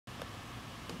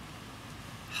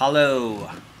Hello.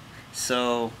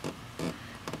 So,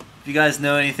 if you guys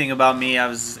know anything about me, I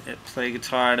was playing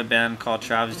guitar in a band called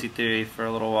Travesty Theory for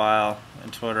a little while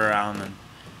and toured around, and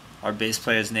our bass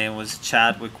player's name was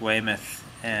Chadwick Weymouth,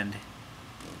 and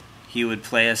he would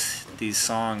play us these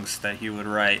songs that he would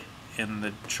write in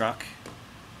the truck,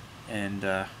 and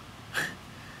I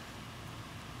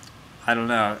don't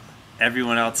know,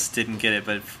 everyone else didn't get it,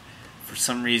 but for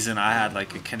some reason I had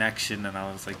like a connection, and I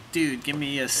was like, dude, give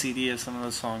me a CD of some of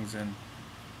those songs, and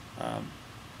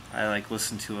I like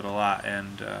listened to it a lot,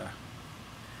 and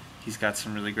he's got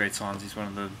some really great songs. He's one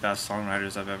of the best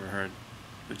songwriters I've ever heard,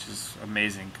 which is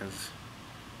amazing because,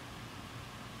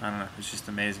 I don't know, it's just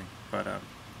amazing. But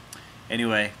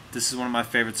anyway, this is one of my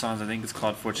favorite songs. I think it's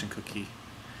called Fortune Cookie,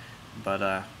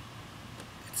 but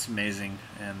it's amazing,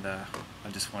 and I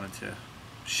just wanted to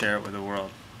share it with the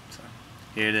world. So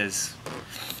here it is.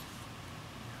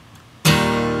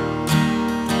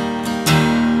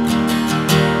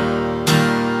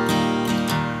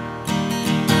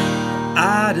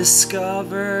 I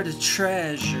discovered a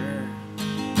treasure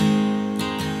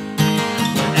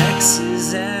where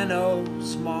X's and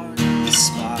O's mark the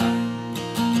spot.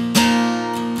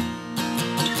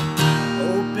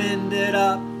 Opened it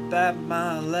up at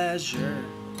my leisure.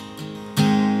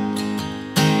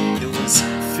 It was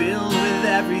filled with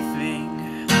everything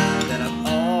that I've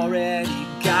already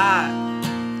got.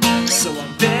 So I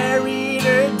buried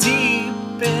her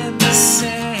deep in the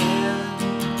sand.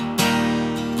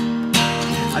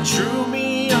 I drew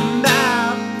me a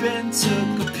map and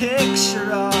took a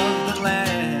picture of the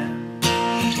land.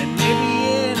 And maybe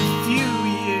in a few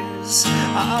years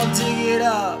I'll dig it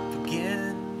up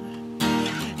again,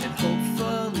 and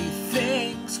hopefully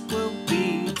things will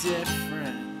be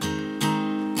different.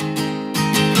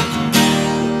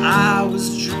 I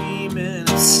was dreaming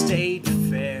of state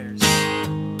fairs.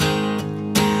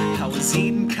 I was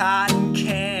eating cotton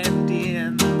candy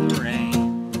in the rain.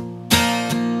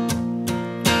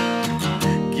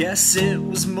 Guess it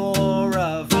was more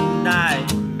of a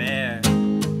nightmare,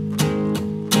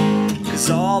 'cause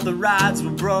all the rides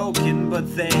were broken,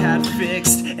 but they had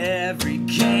fixed every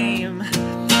game.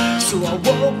 So I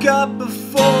woke up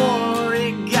before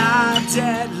it got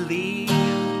deadly.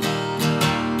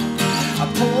 I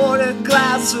poured a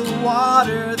glass of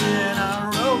water, then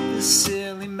I wrote this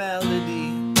silly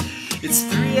melody. It's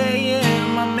 3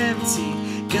 a.m., I'm empty,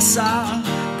 guess I'll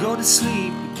go to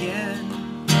sleep again.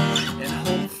 And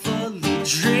hopefully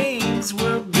dreams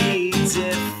will be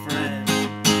different.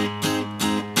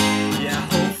 Yeah,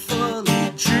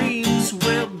 hopefully dreams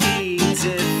will be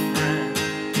different.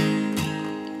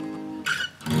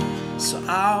 So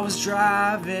I was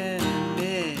driving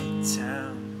in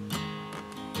Midtown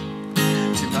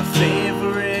to my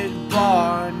favorite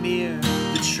bar near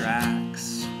the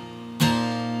tracks.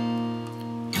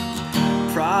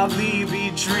 Probably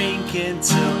be drinking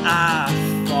till I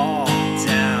fall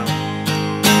down.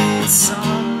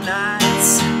 Some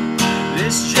nights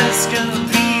it's just gonna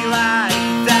be like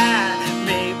that.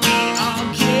 Maybe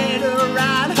I'll get a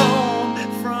ride home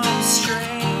from a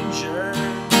stranger,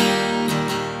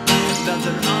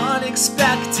 another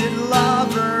unexpected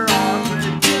lover or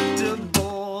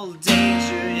predictable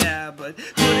danger. Yeah, but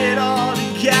put it all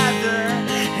together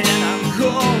and I'm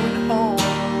going home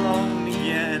alone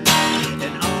again.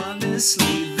 And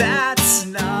honestly, that's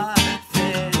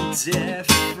nothing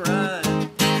different.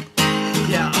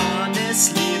 Yeah,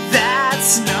 honestly,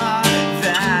 that's not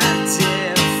that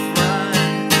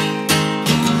different.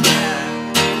 Yeah.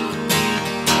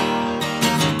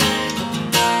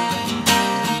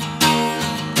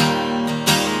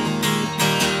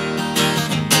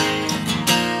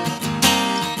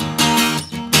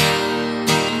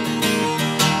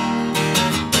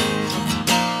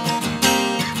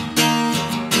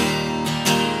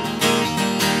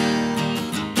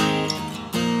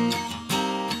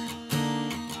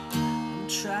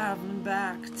 Traveling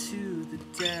back to the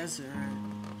desert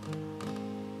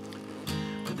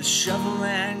with a shovel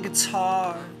and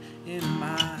guitar in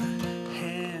my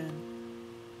hand.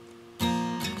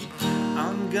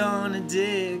 I'm gonna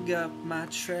dig up my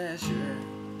treasure,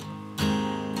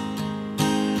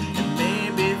 and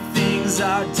maybe things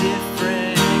are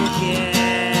different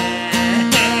again.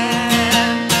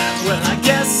 Well, I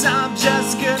guess I'm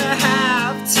just gonna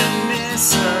have to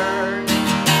miss her.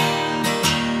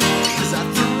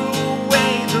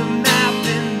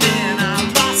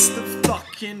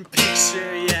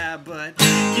 Picture, yeah, but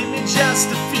give me just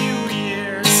a few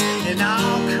years and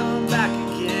I'll come